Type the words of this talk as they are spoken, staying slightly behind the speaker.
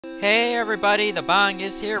Hey everybody, the Bong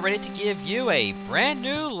is here, ready to give you a brand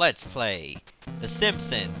new Let's Play. The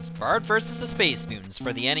Simpsons, Bart vs. the Space Mutants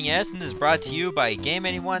for the NES, and is brought to you by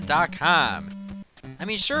GameAnyone.com. I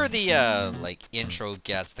mean, sure the, intro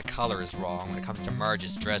gets the colors wrong when it comes to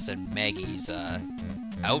Marge's dress and Maggie's,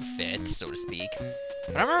 outfit, so to speak.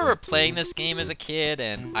 But I remember playing this game as a kid,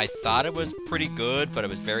 and I thought it was pretty good, but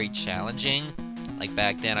it was very challenging. Like,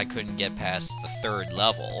 back then I couldn't get past the 3rd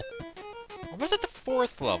level. Or was it the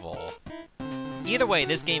 4th level? Either way,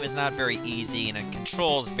 this game is not very easy, and it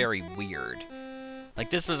controls very weird.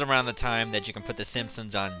 Like, this was around the time that you can put The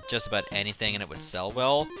Simpsons on just about anything and it would sell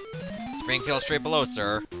well. Springfield straight below,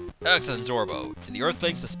 sir. Excellent, Zorbo. Do the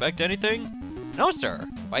Earthlings suspect anything? No, sir.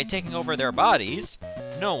 By taking over their bodies,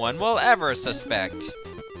 no one will ever suspect.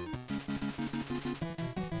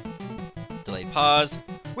 Delayed pause.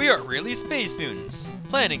 We are really space mutants,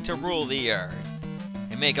 planning to rule the Earth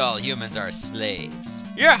and make all humans our slaves.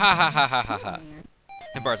 Yeah, ha ha ha ha ha ha.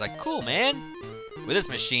 And Bart's like, cool, man. With this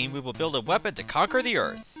machine, we will build a weapon to conquer the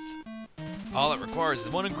Earth. All it requires is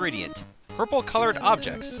one ingredient: purple-colored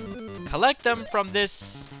objects. Collect them from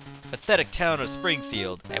this pathetic town of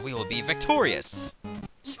Springfield, and we will be victorious.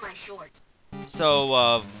 Eat my short.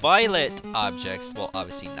 So, violet objects will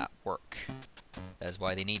obviously not work. That is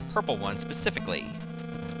why they need purple ones specifically.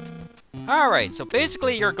 Alright, so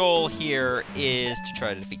basically your goal here is to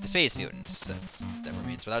try to defeat the Space Mutants, since that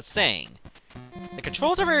remains without saying. The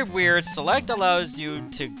controls are very weird. Select allows you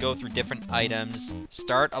to go through different items.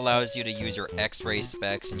 Start allows you to use your X-ray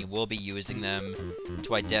specs, and you will be using them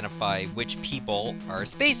to identify which people are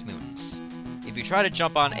Space Mutants. If you try to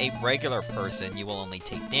jump on a regular person, you will only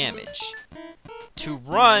take damage. To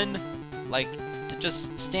run, to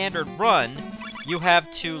just standard run, you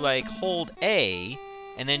have to, hold A,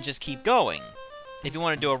 and then just keep going. If you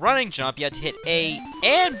want to do a running jump, you have to hit A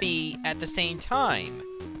and B at the same time.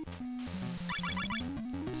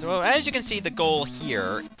 So as you can see, the goal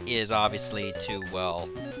here is obviously to, well,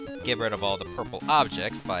 get rid of all the purple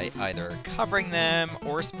objects by either covering them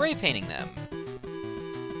or spray painting them.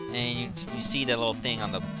 And you see that little thing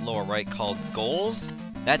on the lower right called goals?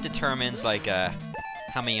 That determines,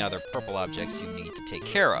 how many other purple objects you need to take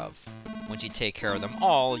care of. Once you take care of them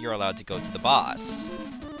all, you're allowed to go to the boss.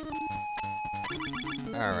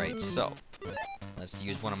 Alright, so let's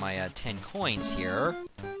use one of my 10 coins here.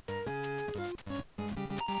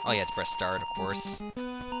 Oh yeah, it's press start, of course.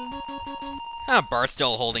 Bart's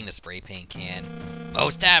still holding the spray paint can.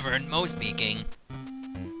 Mo's Tavern, Mo speaking.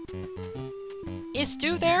 Is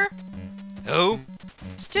Stu there? Who?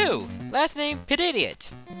 Stu, last name Idiot.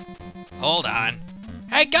 Hold on.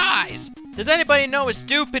 Hey guys! Does anybody know a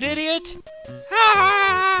stupid idiot?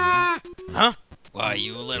 Ah! Huh? Why,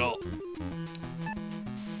 you little...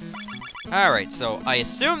 Alright, so I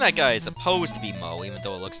assume that guy is supposed to be Mo, even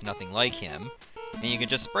though it looks nothing like him. And you can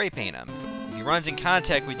just spray paint him. If he runs in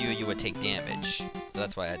contact with you, you would take damage. So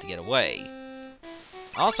that's why I had to get away.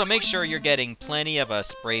 Also, make sure you're getting plenty of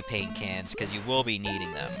spray paint cans, because you will be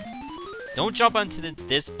needing them. Don't jump onto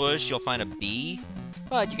this bush, you'll find a bee.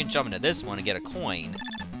 But you can jump into this one and get a coin.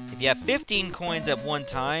 If you have 15 coins at one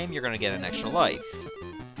time, you're going to get an extra life.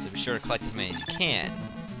 So be sure to collect as many as you can.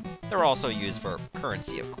 They're also used for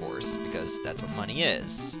currency, of course, because that's what money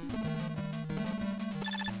is.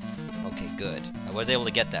 Okay, good. I was able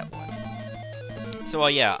to get that one. So,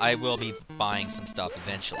 yeah, I will be buying some stuff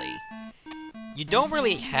eventually. You don't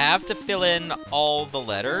really have to fill in all the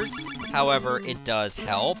letters. However, it does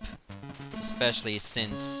help. Especially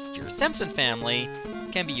since your Simpson family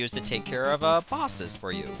can be used to take care of bosses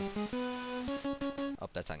for you. Oh,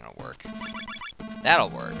 that's not gonna work. That'll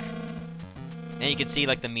work. And you can see,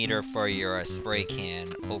 the meter for your spray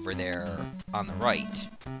can over there on the right.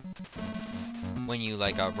 When you,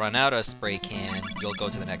 run out of spray can, you'll go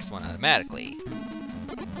to the next one automatically.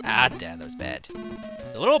 Ah, damn, that was bad.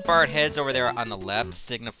 The little Bart heads over there on the left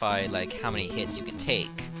signify, how many hits you can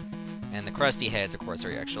take. And the crusty heads, of course,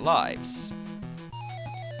 are your extra lives.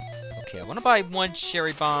 Okay, I want to buy 1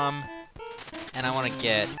 cherry bomb, and I want to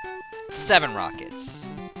get 7 rockets.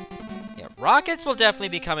 Yeah, rockets will definitely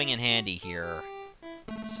be coming in handy here,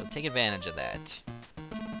 so take advantage of that.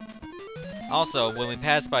 Also, when we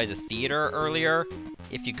passed by the theater earlier,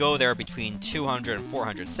 if you go there between 200 and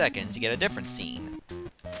 400 seconds, you get a different scene.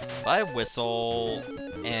 Buy a whistle,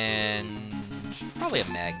 and probably a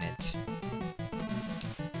magnet.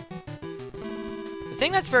 The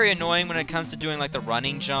thing that's very annoying when it comes to doing, the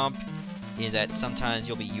running jump is that sometimes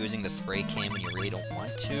you'll be using the spray can when you really don't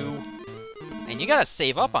want to. And you gotta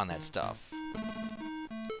save up on that stuff.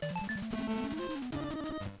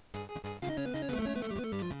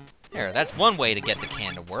 There, that's one way to get the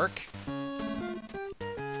can to work.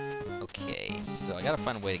 so I gotta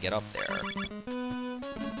find a way to get up there.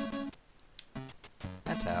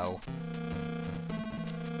 That's how.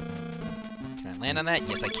 Can I land on that?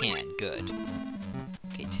 Yes, I can. Good.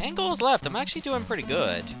 Okay, 10 goals left. I'm actually doing pretty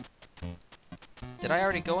good. Did I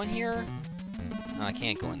already go in here? No, I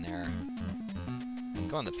can't go in there. I can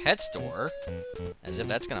go in the pet store. As if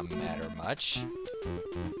that's gonna matter much.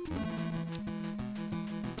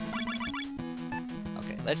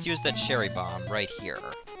 Okay, let's use the cherry bomb right here.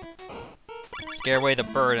 Scare away the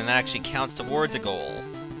bird, and that actually counts towards a goal.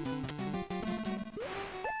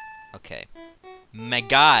 Okay.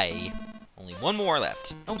 Magai. Only one more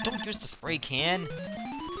left. No, don't use the spray can.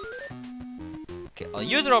 Okay, I'll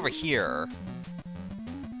use it over here.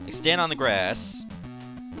 Like, stand on the grass.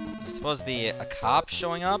 There's supposed to be a cop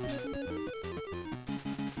showing up.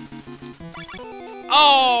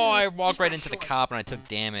 Oh, I walked right into the cop and I took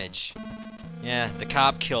damage. Yeah, the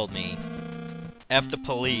cop killed me. F the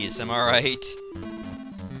police, am I right?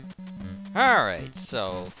 Alright,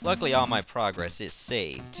 so luckily all my progress is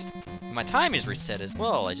saved. My time is reset as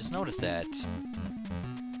well, I just noticed that.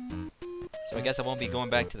 So I guess I won't be going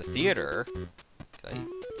back to the theater. I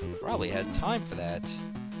probably had time for that.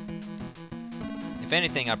 If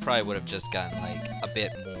anything, I probably would have just gotten, like, a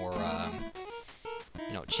bit more,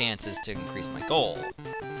 you know, chances to increase my goal.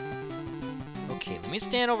 Okay, let me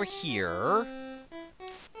stand over here.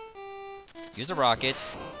 Use a rocket,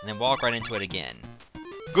 and then walk right into it again.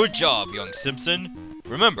 Good job, young Simpson.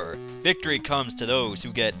 Remember, victory comes to those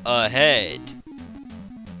who get ahead.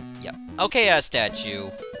 Yep. Okay, statue.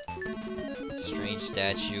 Strange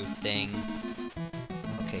statue thing.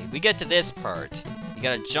 Okay, we get to this part. You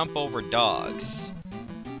gotta jump over dogs.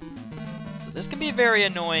 So this can be very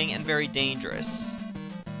annoying and very dangerous.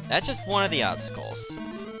 That's just one of the obstacles.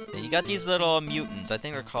 Then you got these little mutants. I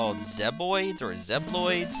think they're called zeboids or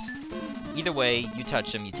zebloids. Either way, you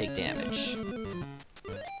touch them, you take damage.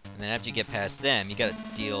 And then after you get past them, you gotta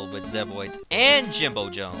deal with zeboids and Jimbo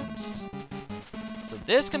Jones. So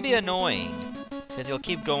this can be annoying, because you'll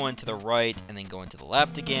keep going to the right and then going to the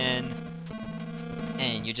left again.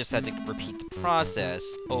 And you just have to repeat the process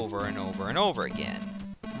over and over and over again.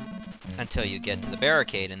 Until you get to the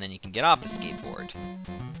barricade, and then you can get off the skateboard.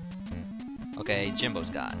 Okay,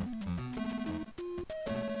 Jimbo's gone.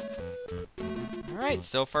 Alright,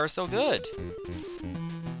 so far so good.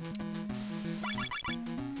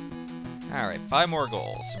 Alright, 5 more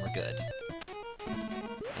goals, and we're good.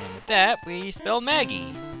 And with that, we spelled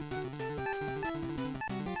Maggie.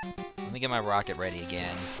 Let me get my rocket ready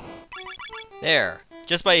again. There.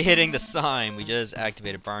 Just by hitting the sign, we just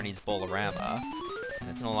activated Barney's Bolorama. And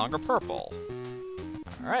it's no longer purple.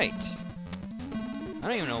 Alright. I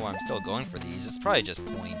don't even know why I'm still going for these. It's probably just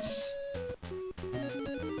points.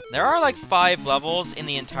 There are like 5 levels in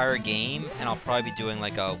the entire game, and I'll probably be doing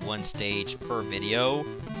like a 1 stage per video.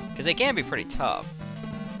 Because they can be pretty tough.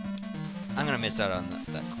 I'm gonna miss out on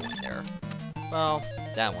that coin there. Well,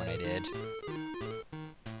 that one I did.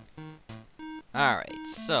 Alright,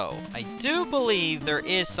 so, I do believe there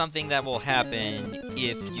is something that will happen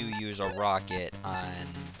if you use a rocket on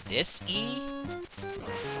this E?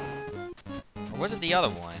 Or was it the other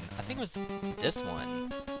one? I think it was this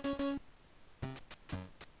one.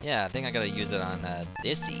 Yeah, I think I gotta use it on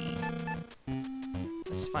this E.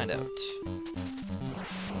 Let's find out.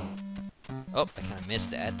 Oh, I kind of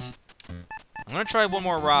missed that. I'm gonna try one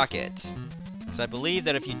more rocket. Because I believe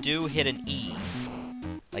that if you do hit an E,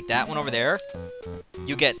 like that one over there,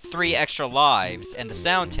 you get 3 extra lives and the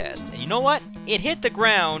sound test. And you know what? It hit the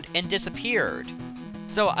ground and disappeared.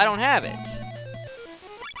 So I don't have it.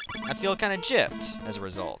 I feel kind of gypped as a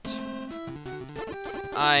result.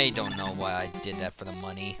 I don't know why I did that for the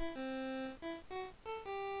money.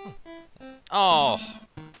 Oh,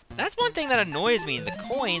 that's one thing that annoys me. The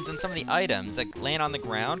coins and some of the items that land on the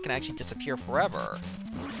ground can actually disappear forever.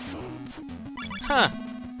 Huh.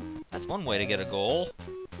 That's one way to get a goal.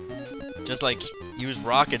 Just like, use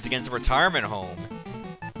rockets against a retirement home.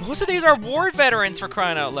 Most of these are war veterans, for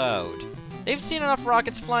crying out loud. They've seen enough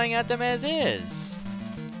rockets flying at them as is.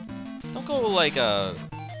 Don't go like,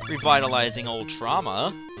 revitalizing old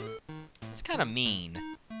trauma. It's kind of mean.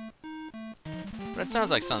 But it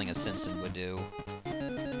sounds like something a Simpson would do.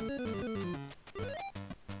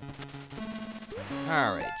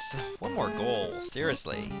 Alright, so one more goal,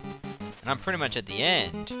 seriously. And I'm pretty much at the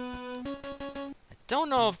end. I don't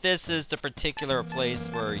know if this is the particular place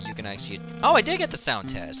where you can actually... Oh, I did get the sound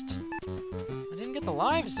test! I didn't get the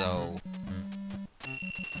lives, though.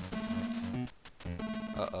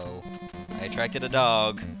 Uh-oh. I attracted a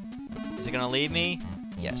dog. Is it gonna leave me?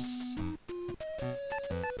 Yes.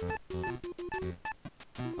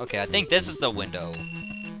 Okay, I think this is the window.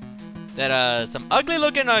 that some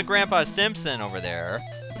ugly-looking Grandpa Simpson over there,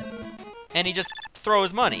 and he just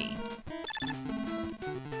throws money.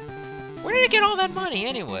 Where did he get all that money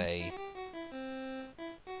anyway?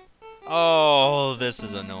 Oh, this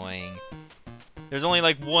is annoying. There's only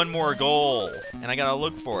like one more goal, and I gotta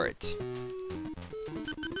look for it.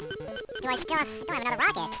 Do I still don't have another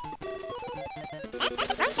rocket? That's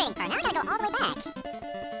the frustrating part. Now I gotta go all the way back.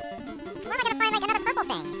 So where am I gonna find like another purple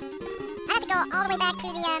thing? I have to go all the way back to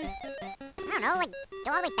the I don't know, like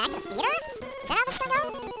go all the way back to the theater? Is that how this is gonna go?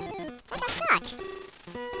 That's gonna suck.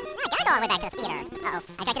 No, I gotta go all the way back to the theater. Uh-oh,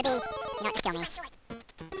 I tried to be. You know what, just kill me.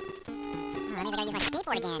 Oh, that means I gotta use my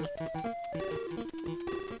skateboard again.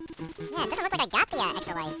 Yeah, it doesn't look like I got the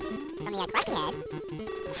extra life from the crusty head.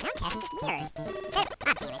 The sound test is just weird. Instead of,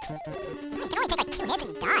 ah, damn it. Oh, you can only take like 2 hits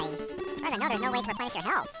and you die. As far as I know, there's no way to replenish your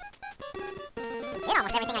health. I did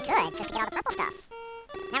almost everything I could just to get all the purple stuff.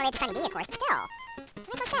 Not related to Sunny D, of course, but still. It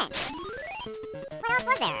makes no sense. What else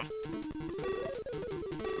was there?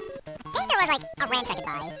 I think there was like a wrench I could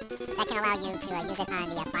buy that can allow you to use it on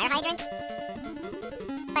the fire hydrant.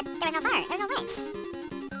 But there was no fire, there was no wrench.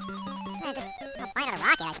 I'll buy another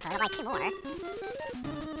rocket, I suppose. I'll buy 2 more.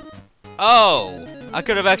 Oh! I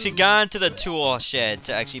could have actually gone to the tool shed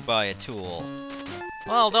to actually buy a tool.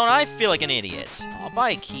 Well, don't I feel like an idiot? I'll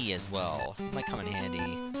buy a key as well. It might come in handy.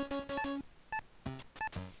 Let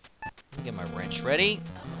me get my wrench ready.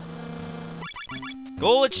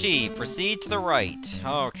 Goal achieved. Proceed to the right.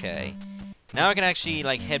 Okay. Now I can actually,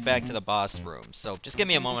 like, head back to the boss room. So, just give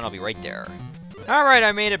me a moment, I'll be right there. Alright,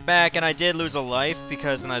 I made it back, and I did lose a life,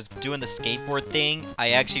 because when I was doing the skateboard thing, I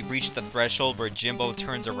actually reached the threshold where Jimbo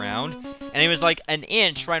turns around, and he was like an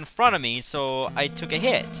inch right in front of me, so I took a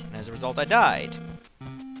hit, and as a result I died.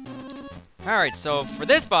 Alright, so for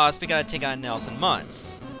this boss, we gotta take on Nelson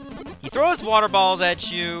Muntz. He throws water balls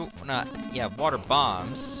at you, water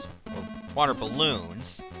bombs, or water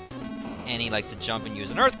balloons, and he likes to jump and use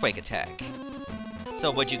an earthquake attack. So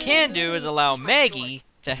what you can do is allow Maggie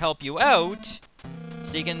to help you out,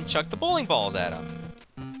 so you can chuck the bowling balls at him.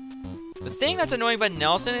 The thing that's annoying about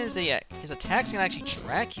Nelson is that his attacks can actually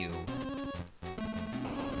track you.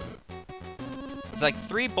 It's like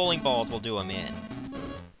 3 bowling balls will do him in.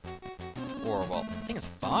 Or, well, I think it's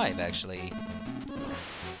 5, actually.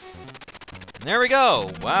 And there we go!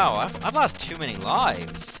 Wow, I've lost too many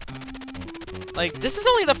lives. Like, this is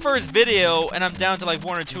only the first video, and I'm down to like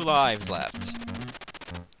 1 or 2 lives left.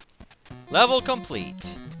 Level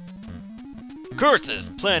complete. Curses!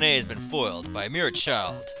 Plan A has been foiled by a mere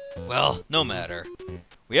child. Well, no matter.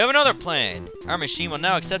 We have another plan. Our machine will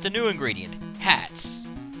now accept a new ingredient. Hats.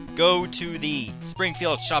 Go to the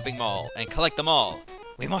Springfield shopping mall and collect them all.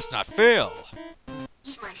 We must not fail.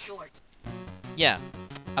 Eat my short. Yeah.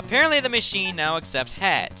 Apparently the machine now accepts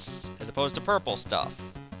hats, as opposed to purple stuff.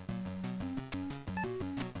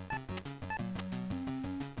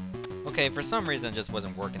 Okay, for some reason it just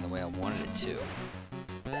wasn't working the way I wanted it to.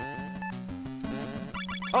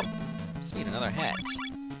 Oh! Sweet, another hat.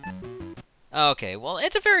 Okay, well,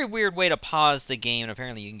 it's a very weird way to pause the game, and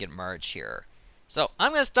apparently you can get merge here. So,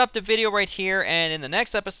 I'm going to stop the video right here, and in the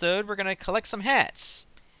next episode, we're going to collect some hats.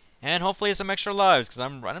 And hopefully some extra lives, because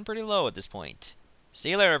I'm running pretty low at this point.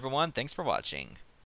 See you later, everyone. Thanks for watching.